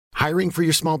Hiring for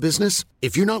your small business?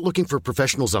 If you're not looking for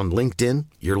professionals on LinkedIn,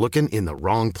 you're looking in the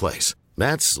wrong place.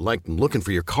 That's like looking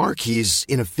for your car keys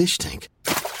in a fish tank.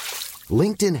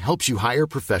 LinkedIn helps you hire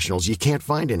professionals you can't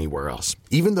find anywhere else,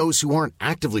 even those who aren't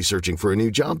actively searching for a new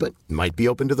job but might be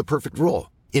open to the perfect role.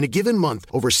 In a given month,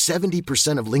 over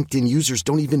 70% of LinkedIn users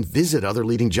don't even visit other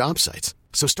leading job sites.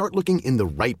 So start looking in the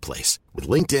right place. With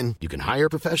LinkedIn, you can hire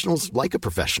professionals like a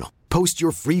professional. Post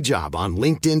your free job on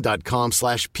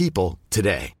linkedin.com/people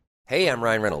today. Hey, I'm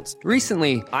Ryan Reynolds.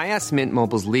 Recently, I asked Mint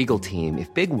Mobile's legal team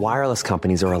if big wireless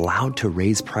companies are allowed to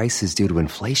raise prices due to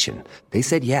inflation. They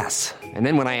said yes. And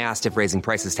then when I asked if raising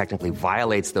prices technically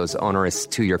violates those onerous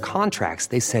two-year contracts,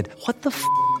 they said, "What the f***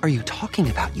 are you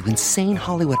talking about, you insane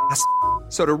Hollywood ass?"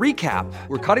 So to recap,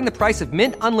 we're cutting the price of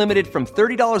Mint Unlimited from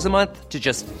 $30 a month to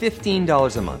just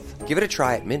 $15 a month. Give it a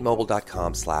try at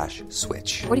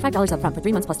mintmobile.com/switch. $45 up front for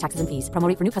 3 months plus taxes and fees. Promo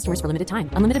rate for new customers for limited time.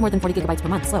 Unlimited more than 40 gigabytes per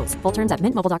month. Slows full terms at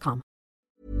mintmobile.com.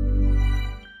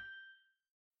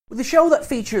 With a show that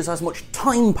features as much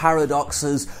time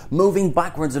paradoxes, moving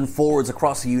backwards and forwards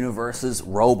across the universes,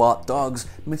 robot dogs,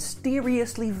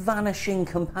 mysteriously vanishing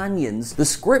companions, the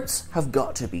scripts have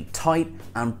got to be tight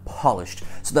and polished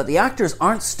so that the actors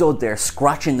aren't stood there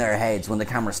scratching their heads when the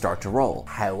cameras start to roll.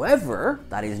 However,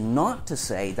 that is not to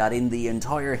say that in the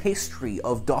entire history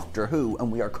of Doctor Who,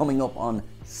 and we are coming up on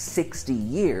 60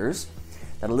 years,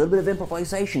 that a little bit of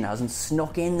improvisation hasn't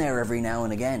snuck in there every now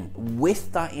and again.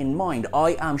 With that in mind,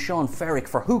 I am Sean Ferrick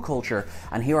for Who Culture,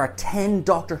 and here are 10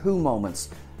 Doctor Who moments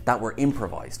that were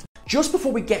improvised. Just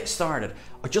before we get started,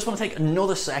 I just want to take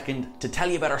another second to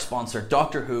tell you about our sponsor,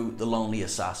 Doctor Who: The Lonely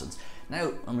Assassins.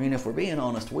 Now, I mean, if we're being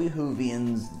honest, we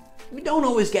Whovians, we don't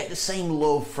always get the same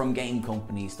love from game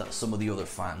companies that some of the other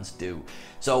fans do.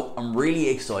 So I'm really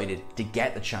excited to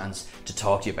get the chance to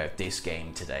talk to you about this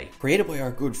game today. Created by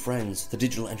our good friends, the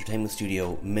digital entertainment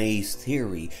studio Maze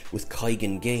Theory with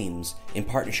Kaigan Games, in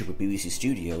partnership with BBC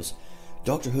Studios,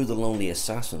 Doctor Who: The Lonely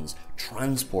Assassins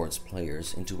transports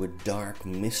players into a dark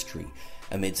mystery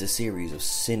amidst a series of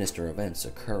sinister events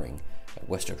occurring at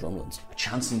Wester Drumlands. A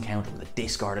chance encounter with a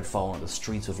discarded phone on the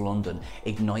streets of London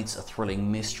ignites a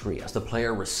thrilling mystery as the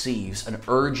player receives an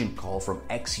urgent call from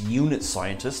ex-unit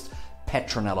scientist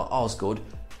Petronella Osgood,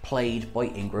 played by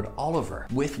Ingrid Oliver.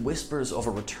 With whispers of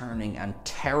a returning and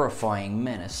terrifying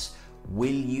menace,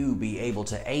 will you be able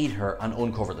to aid her and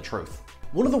uncover the truth?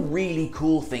 One of the really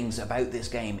cool things about this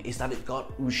game is that it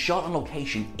was shot on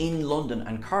location in London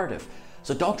and Cardiff.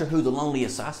 So Doctor Who: The Lonely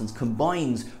Assassins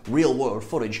combines real-world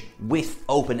footage with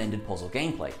open-ended puzzle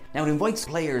gameplay. Now it invites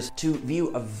players to view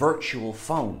a virtual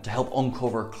phone to help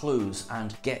uncover clues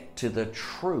and get to the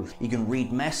truth. You can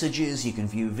read messages, you can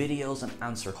view videos and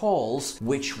answer calls,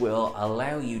 which will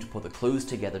allow you to put the clues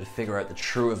together to figure out the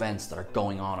true events that are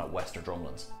going on at Wester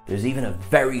Drumlands. There's even a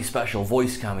very special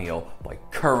voice cameo by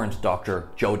current Doctor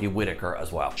Jodie Whittaker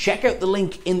as well. Check out the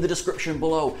link in the description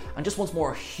below, and just once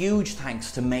more, a huge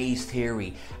thanks to Maze Theory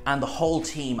and the whole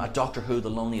team at Doctor Who: The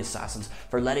Lonely Assassins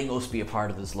for letting us be a part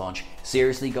of this launch.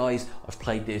 Seriously guys, I've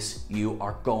played this, you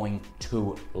are going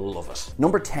to love it.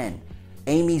 Number 10.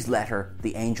 Amy's letter,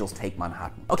 The Angels Take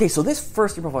Manhattan. Okay, so this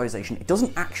first improvisation, it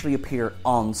doesn't actually appear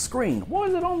on screen. Why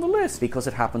is it on the list? Because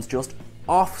it happens just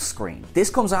off screen.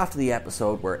 This comes after the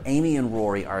episode where Amy and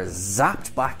Rory are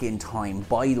zapped back in time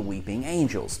by the Weeping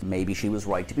Angels. Maybe she was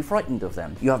right to be frightened of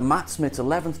them. You have Matt Smith's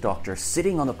 11th Doctor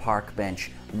sitting on the park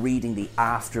bench reading the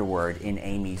afterword in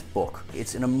Amy's book.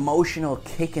 It's an emotional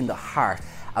kick in the heart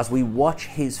as we watch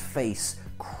his face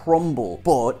crumble,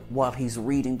 but while he's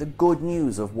reading the good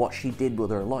news of what she did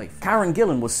with her life. Karen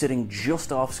Gillan was sitting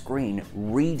just off screen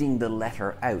reading the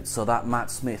letter out so that Matt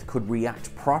Smith could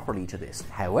react properly to this.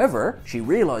 However, she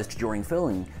realised during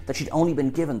filming that she'd only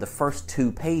been given the first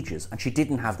 2 pages and she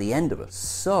didn't have the end of it.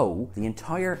 So the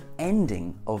entire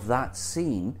ending of that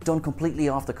scene done completely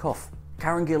off the cuff.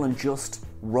 Karen Gillan just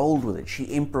rolled with it. She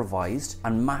improvised,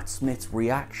 and Matt Smith's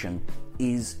reaction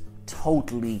is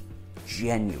totally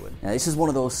genuine. Now, this is one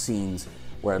of those scenes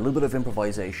where a little bit of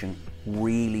improvisation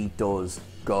really does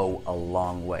go a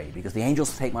long way, because The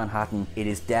Angels Take Manhattan, it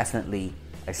is definitely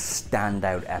a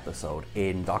standout episode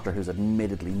in Doctor Who's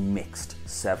admittedly mixed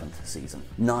 7th season.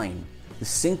 9. The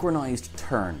synchronized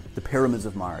turn, the Pyramids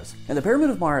of Mars. Now, the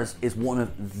Pyramid of Mars is one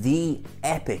of the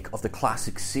epic of the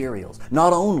classic serials.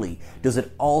 Not only does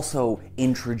it also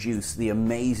introduce the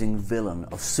amazing villain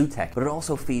of Sutekh, but it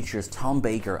also features Tom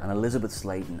Baker and Elizabeth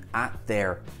Sladen at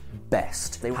their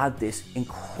best. They had this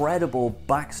incredible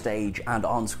backstage and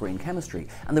on-screen chemistry,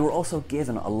 and they were also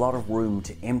given a lot of room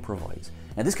to improvise.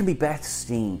 Now, Now this can be best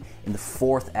seen in the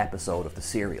 4th episode of the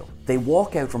serial. They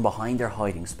walk out from behind their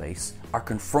hiding space, are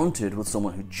confronted with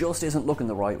someone who just isn't looking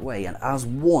the right way, and as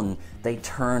one, they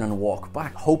turn and walk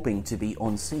back, hoping to be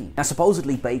unseen. Now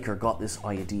supposedly Baker got this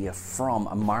idea from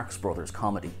a Marx Brothers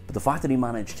comedy, but the fact that he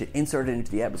managed to insert it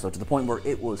into the episode to the point where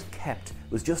it was kept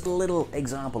was just a little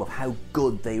example of how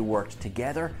good they worked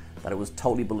together, that it was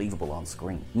totally believable on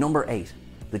screen. Number 8,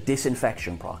 the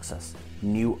disinfection process,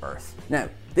 New Earth. Now,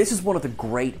 this is one of the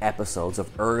great episodes of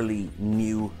early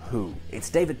New Who. It's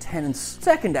David Tennant's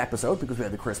 2nd episode because we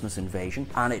had the Christmas invasion,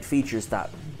 and it features that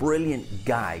brilliant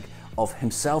gag of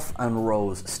himself and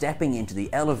Rose stepping into the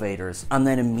elevators and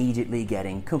then immediately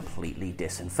getting completely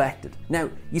disinfected. Now,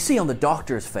 you see on the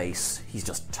Doctor's face, he's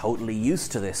just totally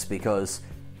used to this because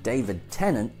David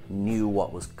Tennant knew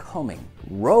what was coming.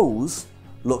 Rose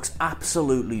looks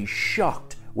absolutely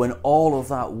shocked when all of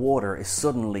that water is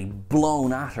suddenly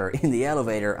blown at her in the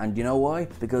elevator, and you know why?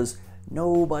 Because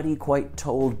nobody quite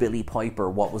told Billie Piper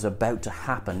what was about to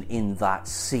happen in that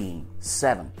scene.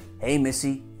 7. Hey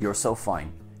Missy, you're so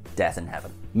fine. Death in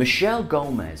Heaven. Michelle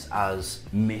Gomez as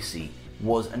Missy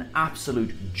was an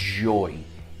absolute joy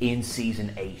in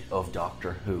season 8 of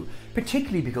Doctor Who,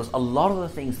 particularly because a lot of the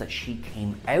things that she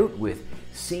came out with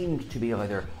seemed to be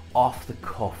either off the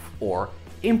cuff or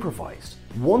improvised.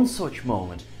 One such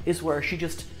moment is where she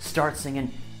just starts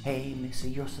singing, "Hey Missy,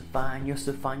 you're so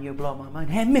fine, you blow my mind.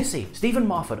 Hey Missy!" Stephen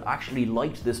Moffat actually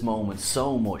liked this moment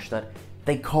so much that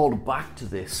they called back to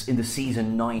this in the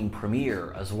season 9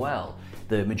 premiere as well,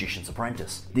 The Magician's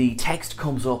Apprentice. The text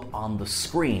comes up on the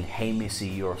screen, "Hey Missy,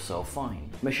 you're so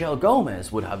fine." Michelle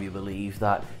Gomez would have you believe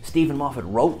that Stephen Moffat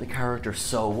wrote the character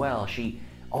so well she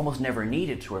almost never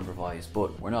needed to improvise,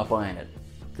 but we're not buying it.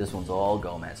 This one's all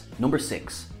Gomez. Number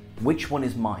 6. Which One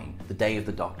Is Mine? The Day of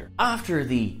the Doctor. After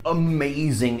the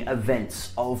amazing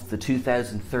events of the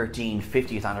 2013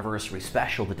 50th anniversary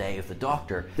special, The Day of the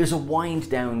Doctor, there's a wind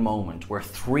down moment where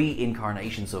 3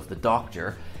 incarnations of the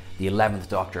Doctor, the 11th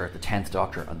Doctor, the 10th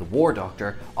Doctor, and the War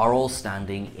Doctor, are all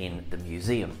standing in the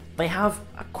museum. They have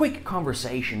a quick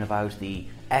conversation about the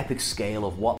epic scale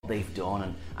of what they've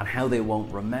done and how they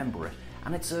won't remember it.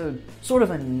 And it's a sort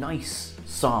of a nice,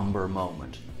 somber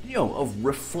moment, of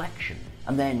reflection.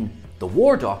 And then the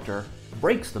War Doctor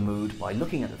breaks the mood by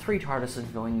looking at the 3 TARDISes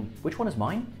and going, "Which one is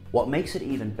mine?" What makes it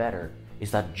even better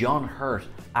is that John Hurt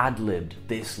ad-libbed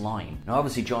this line. Now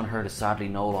obviously John Hurt is sadly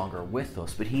no longer with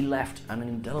us, but he left an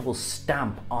indelible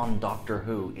stamp on Doctor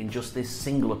Who in just this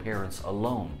single appearance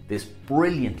alone. This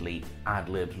brilliantly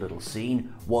ad-libbed little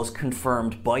scene was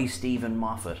confirmed by Stephen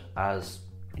Moffat as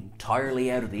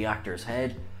entirely out of the actor's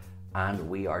head, and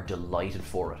we are delighted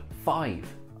for it. 5.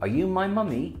 Are You My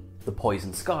Mummy? The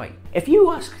Poison Sky. If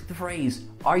you ask the phrase,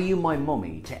 "Are you my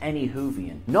mummy?" to any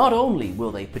Whovian, not only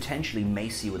will they potentially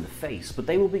mace you in the face, but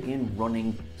they will begin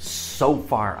running so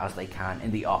far as they can in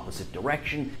the opposite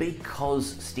direction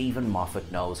because Stephen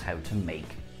Moffat knows how to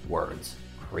make words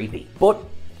creepy. But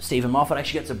Stephen Moffat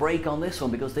actually gets a break on this one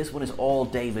because this one is all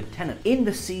David Tennant. In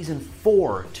the season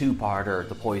 4 two-parter,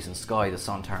 The Poison Sky, The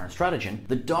Sontaran Stratagem,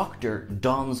 the Doctor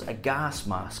dons a gas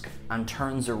mask and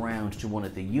turns around to one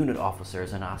of the unit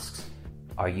officers and asks,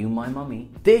 "Are you my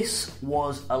mummy?" This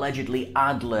was allegedly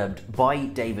ad-libbed by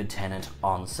David Tennant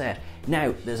on set.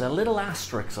 Now, there's a little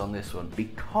asterisk on this one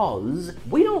because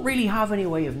we don't really have any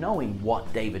way of knowing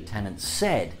what David Tennant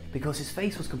said because his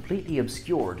face was completely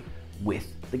obscured with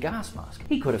the gas mask.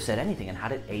 He could have said anything and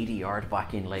had it ADR'd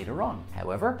back in later on.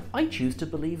 However, I choose to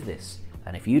believe this.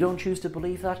 And if you don't choose to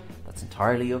believe that, that's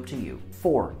entirely up to you.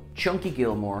 4. Chunky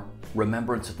Gilmore,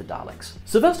 Remembrance of the Daleks.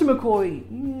 Sylvester McCoy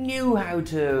knew how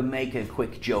to make a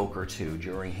quick joke or two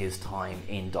during his time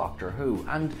in Doctor Who,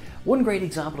 and one great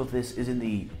example of this is in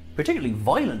the particularly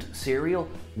violent serial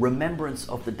Remembrance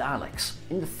of the Daleks.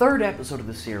 In the 3rd episode of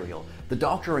the serial, the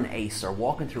Doctor and Ace are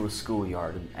walking through a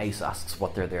schoolyard and Ace asks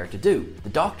what they're there to do. The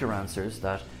Doctor answers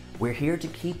that we're here to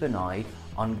keep an eye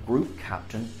on Group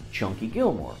Captain Chunky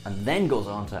Gilmore, and then goes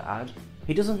on to add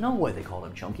he doesn't know why they call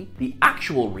him Chunky. The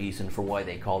actual reason for why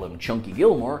they call him Chunky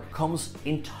Gilmore comes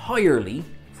entirely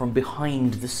from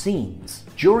behind the scenes.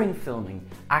 During filming,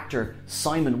 actor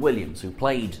Simon Williams, who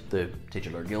played the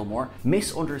titular Gilmore,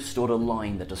 misunderstood a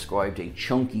line that described a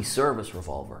chunky service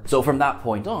revolver. So from that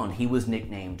point on, he was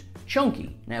nicknamed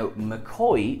Chunky. Now,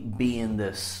 McCoy, being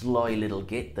the sly little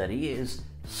git that he is,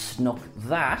 snuck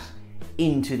that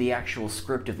into the actual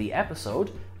script of the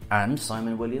episode, and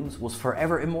Simon Williams was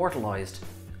forever immortalised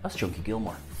as Chunky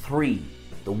Gilmore. 3.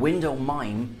 the Window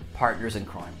Mime partners in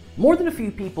crime. More than a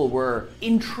few people were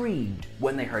intrigued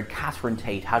when they heard Catherine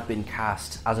Tate had been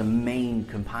cast as a main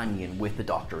companion with the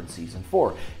Doctor in season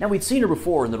 4. Now, we'd seen her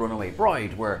before in The Runaway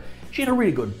Bride, where she had a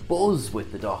really good buzz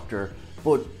with the Doctor,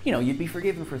 but, you know, you'd be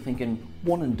forgiven for thinking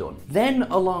one and done. Then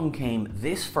along came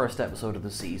this first episode of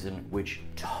the season, which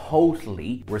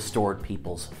totally restored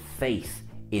people's faith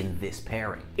in this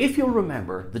pairing. If you'll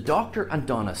remember, the Doctor and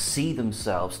Donna see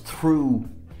themselves through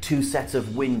two sets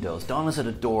of windows. Donna's at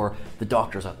a door, the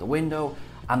Doctor's at the window,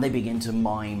 and they begin to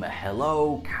mime a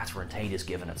hello. Catherine Tate is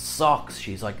giving it socks.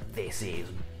 She's like, this is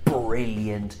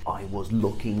brilliant. I was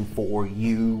looking for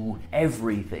you.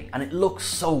 Everything. And it looks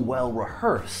so well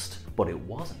rehearsed, but it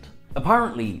wasn't.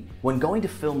 Apparently, when going to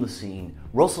film the scene,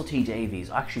 Russell T Davies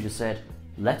actually just said,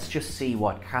 let's just see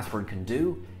what Catherine can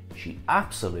do. She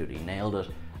absolutely nailed it.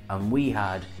 And we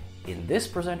had, in this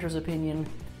presenter's opinion,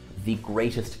 the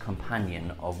greatest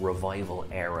companion of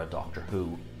revival-era Doctor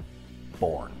Who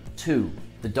born. 2.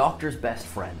 The Doctor's best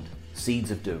friend,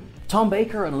 Seeds of Doom. Tom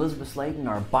Baker and Elizabeth Sladen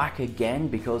are back again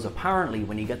because apparently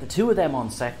when you get the two of them on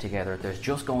set together, there's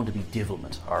just going to be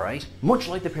divilment, alright? Much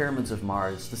like the Pyramids of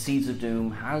Mars, the Seeds of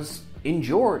Doom has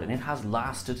endured and it has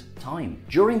lasted time.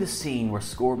 During the scene where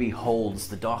Scorby holds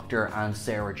the Doctor and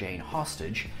Sarah Jane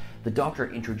hostage, the Doctor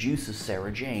introduces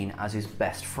Sarah Jane as his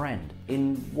best friend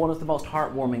in one of the most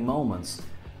heartwarming moments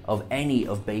of any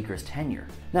of Baker's tenure.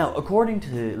 Now, according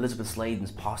to Elizabeth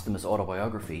Sladen's posthumous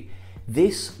autobiography,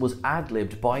 this was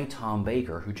ad-libbed by Tom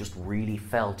Baker, who just really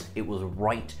felt it was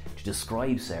right to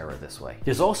describe Sarah this way.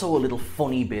 There's also a little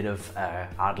funny bit of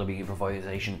ad-libbing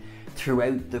improvisation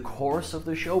throughout the course of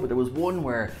the show, but there was one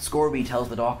where Scorby tells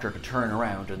the Doctor to turn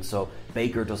around, and so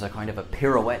Baker does a kind of a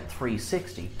pirouette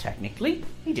 360. Technically,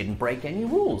 he didn't break any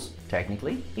rules.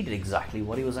 Technically, he did exactly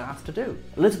what he was asked to do.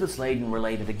 Elizabeth Sladen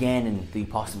related again in the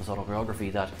posthumous autobiography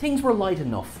that things were light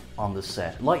enough on the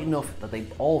set, light enough that they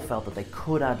all felt that they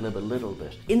could ad-lib a little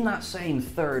bit. In that same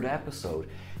third episode,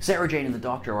 Sarah Jane and the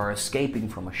Doctor are escaping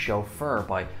from a chauffeur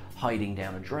by hiding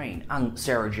down a drain, and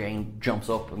Sarah Jane jumps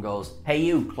up and goes, "Hey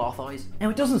you, cloth eyes." Now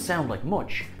it doesn't sound like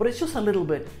much, but it's just a little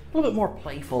bit more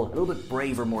playful, a little bit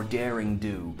braver, more daring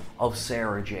do of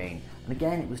Sarah Jane. And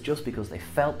again, it was just because they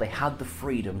felt they had the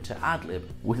freedom to ad-lib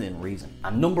within reason.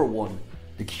 And number 1,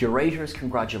 the Curator's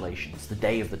Congratulations, The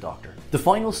Day of the Doctor. The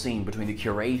final scene between the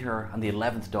Curator and the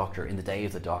 11th Doctor in The Day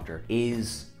of the Doctor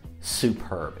is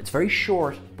superb. It's very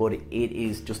short, but it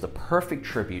is just a perfect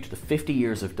tribute to the 50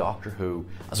 years of Doctor Who,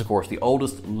 as of course the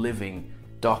oldest living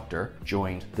Doctor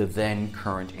joined the then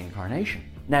current incarnation.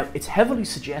 Now, it's heavily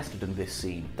suggested in this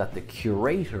scene that the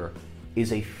Curator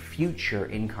is a future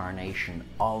incarnation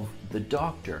of the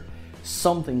Doctor,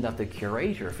 something that the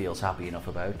Curator feels happy enough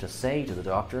about to say to the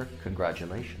Doctor,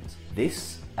 congratulations.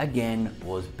 This, again,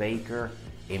 was Baker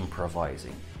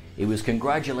improvising. He was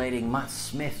congratulating Matt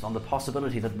Smith on the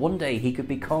possibility that one day he could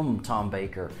become Tom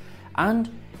Baker. And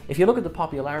if you look at the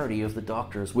popularity of the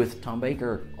Doctors, with Tom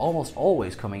Baker almost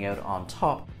always coming out on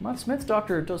top, Matt Smith's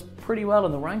Doctor does pretty well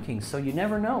in the rankings, so you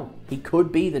never know. He could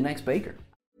be the next Baker.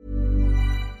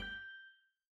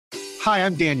 Hi,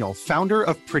 I'm Daniel, founder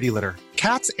of Pretty Litter.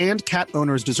 Cats and cat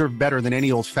owners deserve better than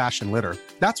any old-fashioned litter.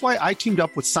 That's why I teamed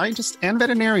up with scientists and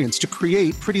veterinarians to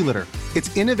create Pretty Litter.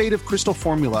 Its innovative crystal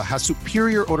formula has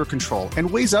superior odor control and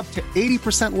weighs up to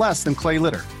 80% less than clay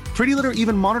litter. Pretty Litter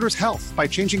even monitors health by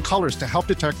changing colors to help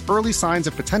detect early signs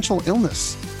of potential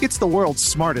illness. It's the world's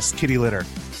smartest kitty litter.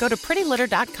 Go to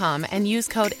prettylitter.com and use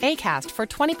code ACAST for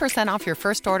 20% off your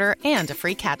first order and a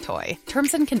free cat toy.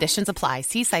 Terms and conditions apply.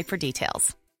 See site for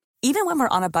details. Even when we're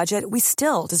on a budget, we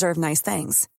still deserve nice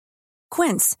things.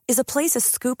 Quince is a place to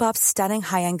scoop up stunning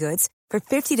high-end goods for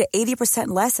 50 to 80%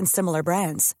 less than similar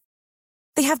brands.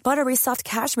 They have buttery soft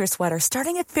cashmere sweaters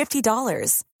starting at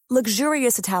 $50,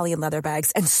 luxurious Italian leather bags,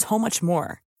 and so much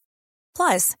more.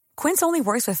 Plus, Quince only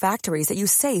works with factories that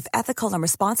use safe, ethical, and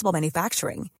responsible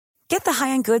manufacturing. Get the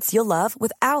high-end goods you'll love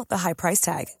without the high price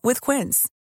tag with Quince.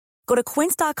 Go to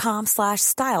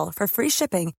quince.com/style for free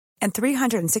shipping and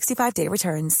 365-day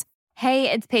returns.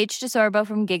 Hey, it's Paige DeSorbo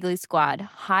from Giggly Squad.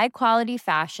 High quality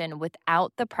fashion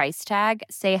without the price tag.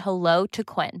 Say hello to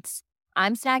Quince.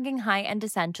 I'm snagging high-end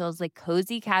essentials like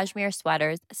cozy cashmere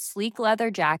sweaters, sleek leather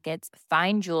jackets,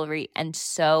 fine jewelry, and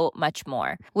so much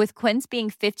more. With Quince being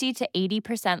 50 to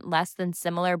 80% less than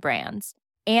similar brands.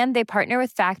 And they partner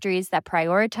with factories that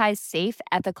prioritize safe,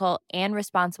 ethical, and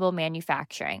responsible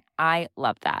manufacturing. I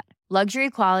love that. Luxury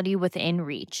quality within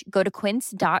reach. Go to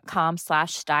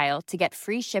quince.com/style to get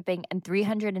free shipping and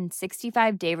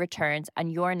 365-day returns on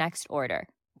your next order.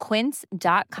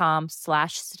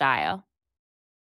 Quince.com/style.